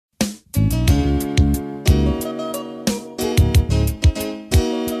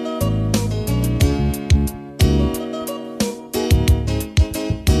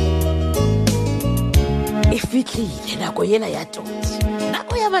nako yena ya toti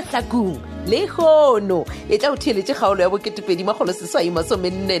nako ya mahlakong le kgono e tla o theeletše kgaolo ya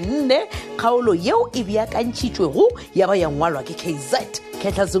bo2,244 kgaolo yeo e beakantšhitšwego ya ba ya ngwalwa ke KZ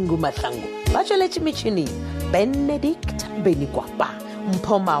Khetla Zungu Mahlangu ba tšweletše metšhineng Benedict Benikwapa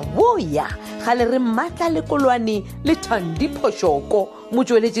Mpho Maboya ga le re Mmatla Lekolwane le Thandi Phoshoko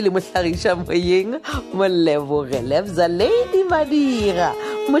motšweletši le mohlagiša moyeng Moleboge Lebza Lady Madira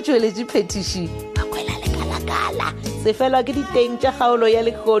motšweletši Phetiši Bakwela Lekalakala sefelwa ke diteng tša kgaolo ya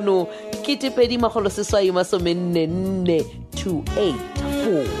lekgono ke 2,244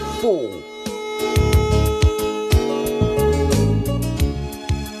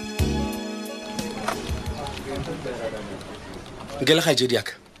 Nke le gaje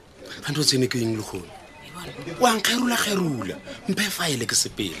diaka ga ntho tsene ke eng le kgone wa nkgerula mphe file ke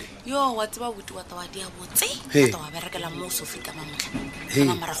sepele yo wa tseba buti wa tawa dia botse wa tawa berekela mo Sophie ka mamotla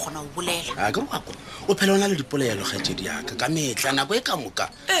mama ra khona o bolela a ke wako o phela ona le dipolelo gaje diaka ka metla nako e ka moka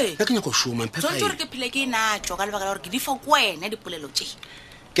ka ke nyako shuma mphe file tsore ke phile ke na tjo ka lebaka la gore ke di fa kwena dipolelo tše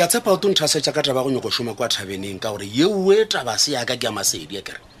ke a tshepa o tlo nthasetša ka taba go nyako shuma kwa thabeneng ka gore yewe taba se ya ka ke ya masedi ya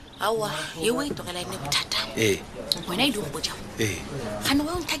kere awa yewe togela ine bothata wena e di go botsa gane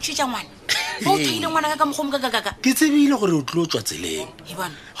wa o nthakšitša ngwana o theile ngwana ka mogom ka ke tsebile gore o tlo tswa tseleng e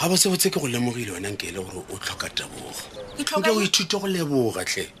bona ga botsebotse ke go lemogile wena nke le gore o tlhoka tabogo nke o ithute go leboga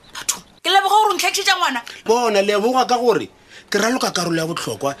tle batho ke leboga gore o nthakšitša ngwana bona leboga ka gore ke raloka karolo ya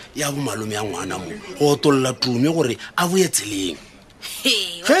botlhokwa ya bomalome ya ngwana mo go tolola tume gore a boye tseleng ge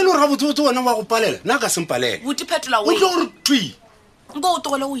e le gore ga botsebotse wena wa go palela nna ka sempalela buti phetola o tlo gore twi nko o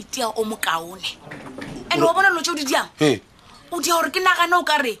togole o itia o mokaone and wa bona lo tšeo di diang o dia gore ke nagana o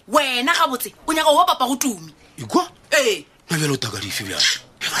ka re wena ga botse o nyaka wa papa go tumi ikwa mabele o taka dife bjalo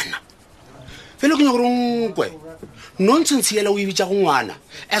e banna fele ke nya gore nkwe nonsense yela o ibitša go ngwana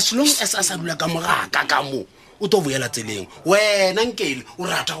as long as a sa dula ka mogaka ka mo o to boela tseleng wena nkele o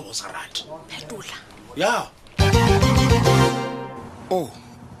rata go sa rata phetola ya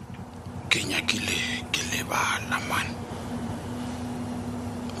ke nyakile ke lebala man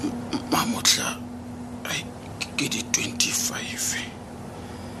mamotla ke di 25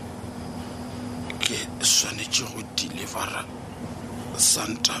 ke swanetše go delivera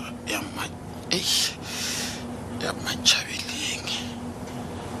santa ya matšhabeleng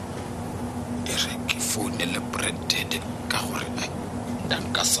e re ke founele branded ka gore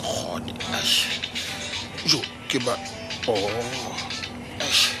danka se kgone jo ke ba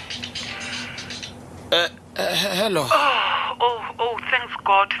hello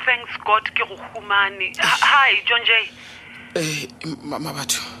thanks God ke go humane hi John J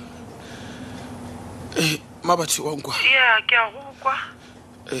mabatho wa nkwa yeah ke a go kwa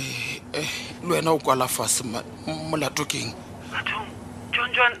le wena o kwala fase molato keng batho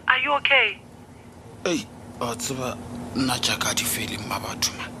John are you okay a tseba nna jaaka di fele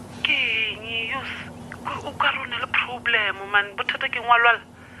mabatho man ke eng o ka rona le problem man bothata ke ngwalwala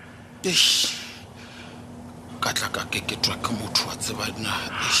ka tla ka ke tswa ka motho wa tseba na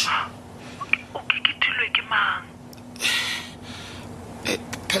okay ke tilwe ke mang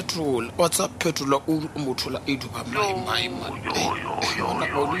petrol what's up petrol o motho la e duba mai ona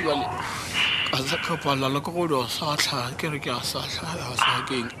o di wale a za ka pala la go do sa tlha ke re ke a sa tlha ya sa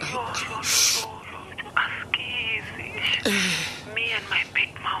keng me and my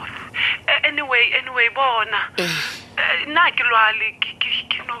big mouth anyway bona na ke lwale ke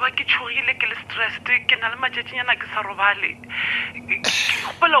no ba ke tshogile ke le stressed ke na le matšatšinyana ke sa robale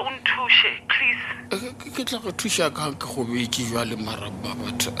gopela o nthushe please ke tla go thuša ka go beke jwale maraba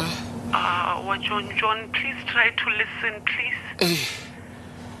batho wa John please try to listen please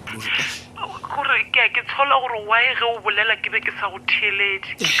gore ke tshola gore why ge o bolela ke be ke sa go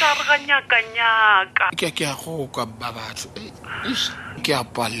theeletse ke ka re ga nyaka ke a go ka ba batho ke a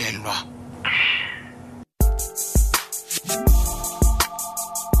palelwa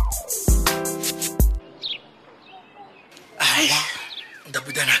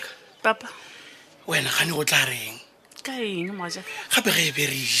daputanaka papa wena gane go tla reng ka eng moja gape ge e be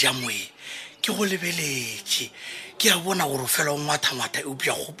re ja moe ke go lebeletše ke a bona gore fela o ngwatha e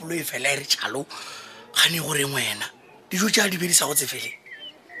upša kgopolo e fela e re tšhalo gane gore ngwena dijo tša di bedisa go tsefele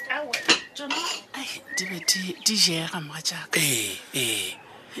di be di jega mojaaka e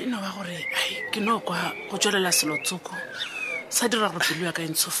no ba gore ke no kwa go tšwelela selotsoko sa dira gore pelo ya ka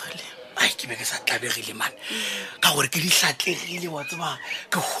entshofale ke be ke sa tlabegile man ka gore ke di hlatlegile wa tseba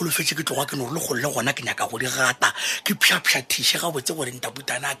ke golofetse ke tloga ke no le go le gona ke nyaka go di gata ke phapha thiše ga botse gore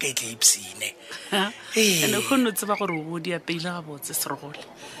ntaputana ka e tle ipsine ene go no tseba gore o di apeile ga botse serogole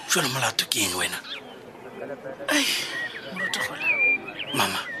jona molato ke eng wena molato gola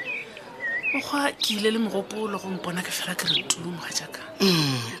mama mokgwa ke ile le mogopolo go mpona ke fela ke re tumo ga jaaka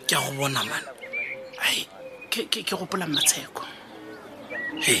ke a go bona man ai ke gopola Mmatsheko.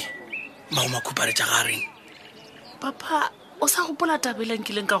 he mao makhupare tša gareng Papa o sa gopola tabeleng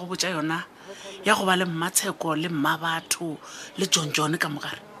ke leng ka go botsa yona ya go ba le Mmatsheko le Mmabatho le John ka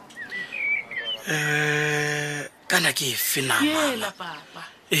mogare? kana ke fena Yela papa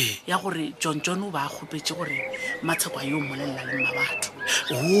ya gore John o ba khopetse gore Mmatsheko a yo molelela le Mmabatho.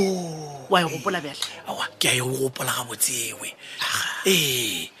 Wa e gopola bjale? awa ke a e gopola ga botsewe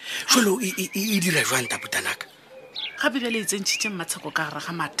jalo e dira jwang taputanaka Gape bjale e tsentšhitše Mmatsheko ka gare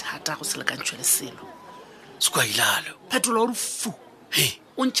ga mathata go selekantšhwe le selo. se kwa ilalo Phetola o re fu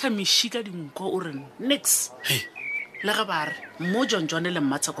o ntšha meši ka dinko o re nix le ge ba re mo John le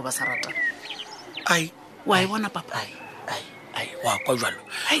Mmatsheko ba sa ratana. ai Wa e bona papa? ai wa kwa jalo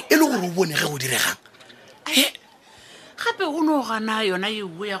e le gore o bone ge go diregang Gape o no gana yona yeo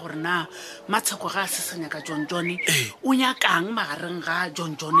ya gore na Mmatsheko ga a sesanya ka John o nyakang magareng ga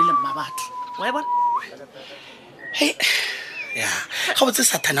John le Mmabatho. Wa e bona? ya ga botse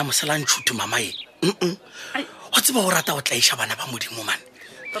sathana moselantšhutu mamae wa tseba go rata go tlaiša bana ba modimo mane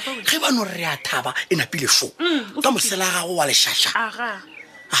ge ba no re a thaba e napile sho ka mosela gago wa lešaša Aga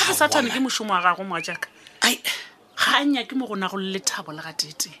gape Satane ke mošomo wa gago moa jaaka ai ga a nyake mo gona go le lethabo le ga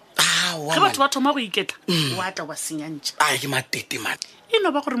tete. awa Ge batho ba thoma go iketla wa tla wa senyantšha. ai ke matete man E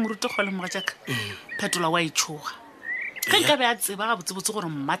no ba gore morutegole moa jaaka Phetola wa itshoga ge nka be a tseba ga botsebotse gore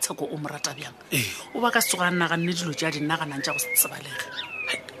Mmatsheko o mo rata bjang o ba ka se tsoga naganne dilo tša di naganang tša go se tsebalega.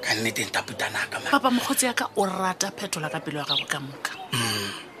 ka nneteng taputanaka man Papa mokgotsi ya ka o rata Phetola ka pelo ya gago ka moka.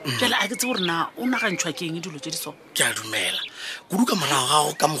 Jale a ke tse gore na o nagantšhwa ke eng dilo tše di so? ke a dumela kudu ka morago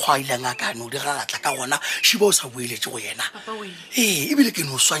gago ka mokgwa a ileng a kane o di gagatla ka gona šiba o sa boeletse go yena Papa wee. ebile ke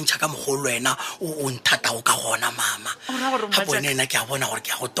no o swantšha ka mokgwa o le wena o nthatago ka gona mama O ra gore ga mogatšaka- bone ena ke a bona gore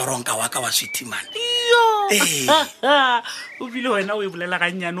ke a go toronka wa ka wa sweetimane O bile wena o e bolela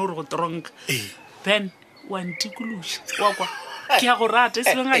gannyane o re go toronka. Ben wa ntikološa wa kwa ke a go rata e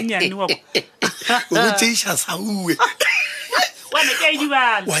sebeng gannyane wa kwa. o go tseiša saue Wane ke a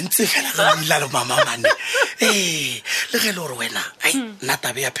edibala. wa ntse fela ga ilalo mama mane le ge e le gore wena ai nna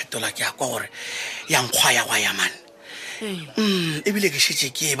tabe ya Phetola ke a kwa gore ya nkgwa ya gwa ya mane ebile ke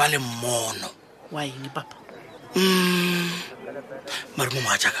šetse ke e ba le mmono Wa eng papa? mare mo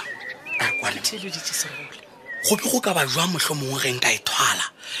moga jaaka a re kwane Theleditše segole. go be go ka ba jwa motlho mongwe ge nka e thwala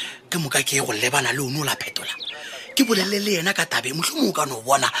ke moka ke go lebana le one o la Phetola ke bolele le yena ka tabe motlho mongwe ka no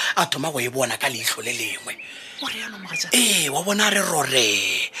bona a thoma go e bona ka leitlho le lengwe O re yana mogatšaka? wa bona re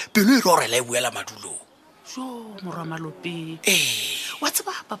rore pelo e rorela e boela madulong Jo morwa malope. Wa tseba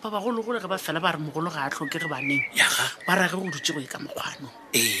papa bagologolo ge ba fela ba re mogolo ga a tlhoke ge baneng yaga ba rage go dutse go e ka mokgwano.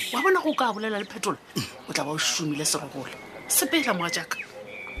 Wa bona go ka bolela le Phetola o tla ba o šomile serogole sepela mogatšaka.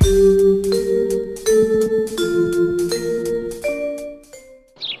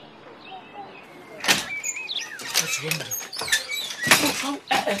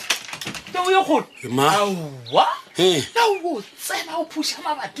 ma aowa Eh. na o tsena o phuša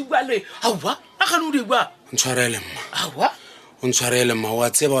mabati bale aowa a gane o dikwa ntshwarele mma aowa o ntshwarele mma wa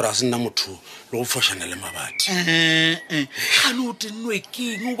tseba gore a se nna motho le go fošana le mabati gane o tennwe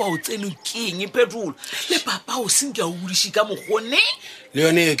keng o ba o tsene keng Phetola le papa o senke a o bodiše ka mogone le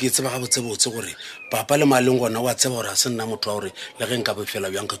yone e ke e tseba ga botsebotse gore papa le maleng gona wa tseba gore a se nna motho wa gore le ge nka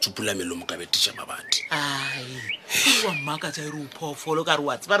bofela bjang ka tsupula melomo ka betiša mabati ai wa mmaka tsa e re o phoofolo ka re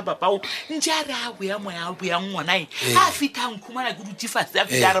wa tseba re papao ntse a re a boya moya a boyang ngwanae a fitlhang khumana ke dutse fase a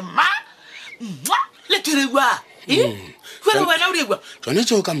fitlha re ma le therekwa fela wena o diekwa tsone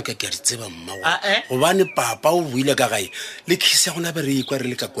tseo ka moka ke a di tseba mma eh? gobane papa o buile ka gae le kgise ya gona be re ekwa re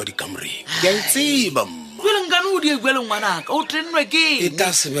le ka kwa dikamoreng ke a e tseba mma fela nkane o diekwa le ngwanaka o tennwe e ke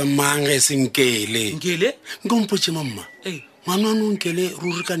tla sebe mang ge e senkele nkele nka mpotse mamma ngwana wane o nkele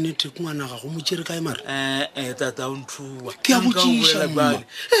ruri ka nnete ke ngwana ga go motšere kae mare tata o nthuwa Ke a botšiša, mma.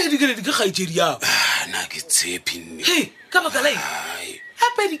 dikeledi ke kgaitsedi yago na ke tshepi nne ka baka lae Ai.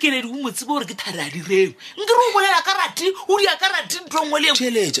 gape dikeledi o motsebe gore ke thari a direng nke re o bolela ka rati o dia ka rati ntho ngwe le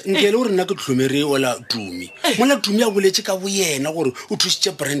theletša nkele gore nna ke tlhomere ola tumi mola tumi a boletse ka boyena gore o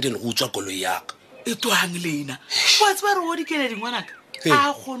thusitše branden go utswa koloi yaka e twang lena wa tseba re o dikeledi ngwanaka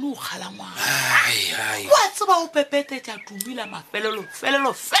a kgone o kgala ngwana ai wa tseba o pepetetša tumila mafelelo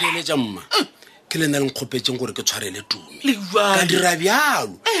felelo fela theletša mma ke le na le nkgopetseng gore ke tshwarele tumi le ka dira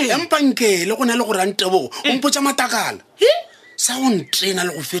bjalo empa nkele go na le gore a ntebogo o mpotsa matakala sa go ntena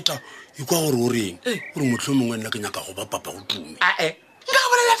le go feta ikwa gore o reng gore motlho mongwe nna ke nyaka go ba papa go tumi nka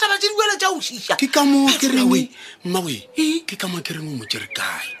bolela taba tse di buela tša o šiša ke ka moo ke reng mmawe ke ka moo ke reng o mo tsere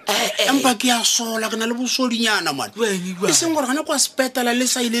kae empa ke a sola ke na le bosodinyana man e seng gore gana kwa sepetela le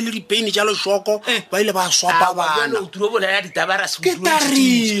sa ile le dipaini tša lešoko ba ile ba swapa bana o turo bolela ditabara ke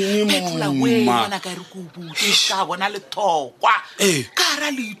taringmma ka re ko botse ka bona le thokwa ka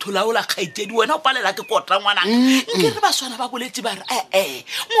ra le itholaola kgaitsedi wena o palela ke kota ngwana nke re ba swana ba boletse ba re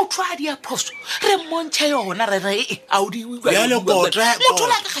motho a di a phoso re mmontšhe yona re a o di yale motho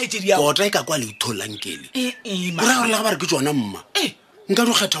la ka kgaitsedi ya kota e ka kwa le itholankele o ra gore le ga ba re ke tsona mma nka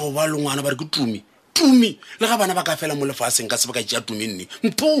di kgetha go ba le ngwana ba re ke tumi le ga bana ba ka fela mo lefaseng ka sebaka tšea tumi nne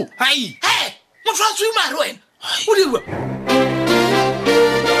mpho hai motho a tswe mare wena o dirwa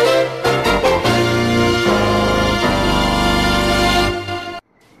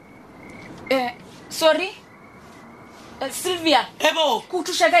sorry Sylvia ebo ko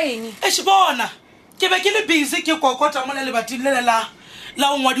thuša ka eng e se bona ke be ke le busy ke kokota mo le lebating le la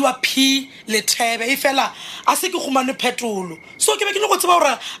ngwadi wa P le Thebe e fela a se ke gumane petrol so ke be ke le go tseba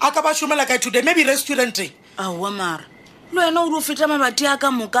gore a ka ba shumela ka today maybe restaurant aowa mara le wena o di o feta mabati a ka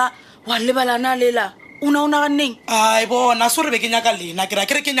moka wa lebalana lela una ganeng ai bona so re be ke nyaka lena ke ra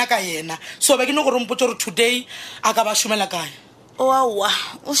ke re ke nyaka yena so be ke no gore mpotse gore today a ka ba shumela kae o aowa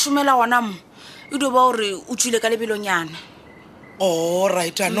o shumela gona mo e do ba gore o tswile ka lebelonyana all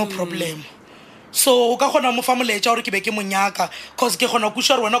right no problem so o ka kgona mo fa moletša gore ke be ke monyaka cause ke kgona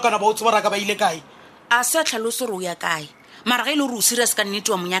kuša re wena o kana ba o tseba ra ka ba ile kae a se a tlhaloso re o ya kae mara ge e le gore o serious ka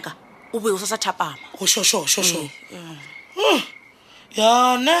nnete wa monyaka o be o sa thapama go shosho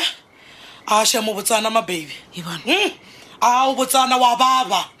yane a she mo botsana ma baby e bona a o botsana wa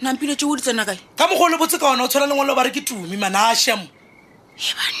baba nampile tse o di tsena kae ka mogolo botse ka ona o tshwana lengolo ba re ke tumi mana a shemo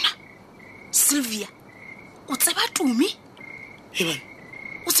e bana Sylvia o tseba tumi e bana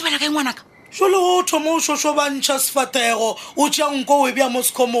o tsebela kae ngwanaka jole o thomo o shosho ba ntšha sefatego o tšea nko o e bea mo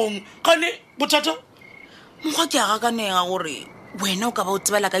sekhomong gane bothata mokgwa ke a gakanega gore wena o ka ba o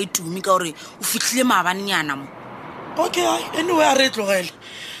tsebela kae tumi ka gore o fitlhile maabanenyana mo okay anyway a re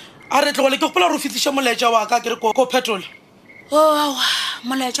tlogele ke gopola gore o fitlhiša molaetša wa ka ke re ko petrol aowa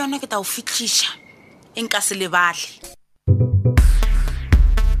molaetša ona ke ta o fitlhiša e nka se lebale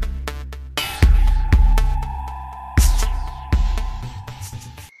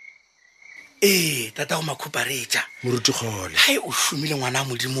tata o makhuparetša moruti kgole hai o šomile ngwana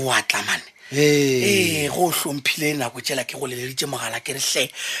modimo wa tlamane go o hlomphile nako tšela ke go leleditše mogala ke rehle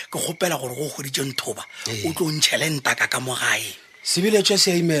ke kgopela gore go goditše nthoba o tlo ntšhele ntaka ka mogae sebiletšwa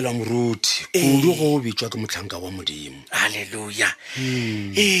se a imelwa moruti kudu go o bitswa ke motlhanka wa modimo halleluja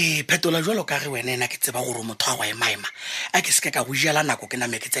phetola jalo ka ge wena ena ke tseba gore motho a go emaema a ke seke ka go jela nako ke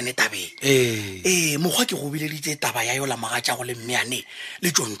name ke tsene tabeng mokgwa ke go bileditše taba ya yola mogatša go le mmeane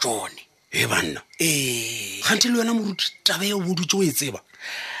le tšontšone banna gante le wena moruti taba e o bodutse o e tseba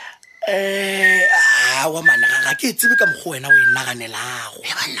wa managa ke tsebe ka mokgwa wena o e naganelago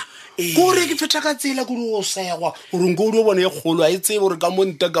banna kore ke feta ka tsela kore o segwa gore nko o di o bone e kgolo a e tsebe gore ka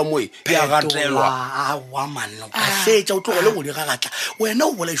monta ka moe ya gatelwa wa manno ka fetša o tlogole go di gagatla wena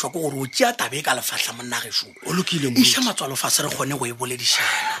o bolaišwa ke gore o tšea tabe ka lefahla monnageso o lokile iša matswalo fase re kgone go e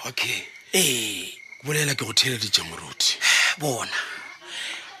boledišana okay bolela ke go theleditše moruti bona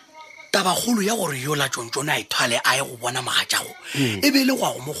tabagolo ya gore yola tšontšone a ithwale a ye go bona mogatšago e be le go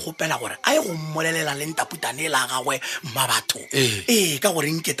a go mo kgopela gore a ye go mmolelela le ntaputane la gagwe mmabatho ka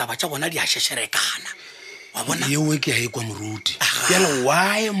gore nke taba tša bona di a šešerekana wa bona yewe ke a e kwa moruti bjale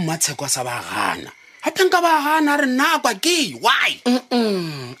wae mmatsheko a sa ba gana gape nka ba gana a re nnakwa ke why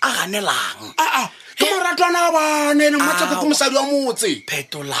a ganelang ke moratwana a bane ene mmatsheko ke mosadi wa motse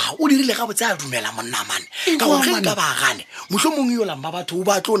phetola o dirile ga botse a dumela monnamane ka gore ge nka ba gane mohlho mongwe yola mma batho o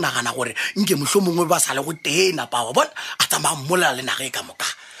ba tlo nagana gore nke mohlho mongwe ba sa le go tena pawa bona a tsamaya mmolela le naga e ka moka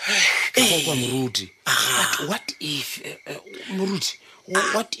kwa moruti what if moruti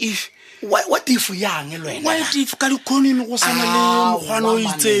what if yang le wena what if ka dikhonini go sana le mogwana o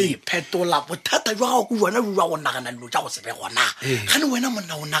itseng phetola bothata jwa gago bona jwa go nagana dilo tša go se be gona gane wena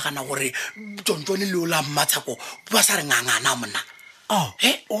monna o nagana gore tšontšone le o la mmatshako ba sa re ngangana monna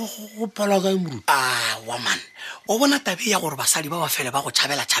go phala kae moruti wa man o bona tabe ya gore basadi ba ba fele ba go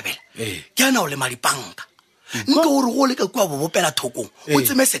tšhabela ke ana o le madipanka nke gore go le ka kua bobopela thokong o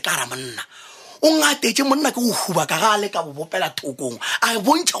tseme sekara monna o ngatetše monna ke go huba ka ga le ka bobopela thokong a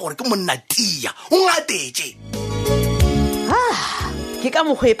bontšha gore ke monna tia o ngatetše ke ka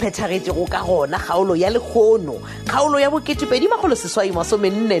mokgwa e phethagetšego ka gona kgaolo ya lekgono kgaolo ya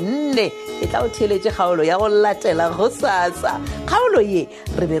bo2edimagoloseswaimasomenne e tla o theeletše kgaolo ya go latela go sasa kgaolo ye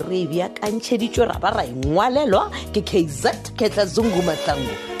re be re beakantšheditšwe ra ba ra engwalelwa ke KZ Ketla Zungu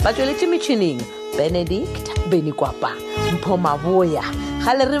Mahlangu ba tšweletše metšhineng Benedict Benikwapa Mpho Maboya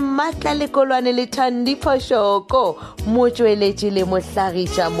ga le re matla lekolwane le thandiphošoko motsweletši le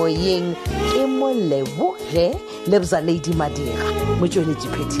mohlagiša moyeng ke Moleboge Lebza Lady Madira motsweletši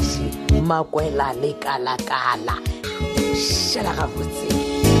phetiši Makwela le Kalakala šala gabotse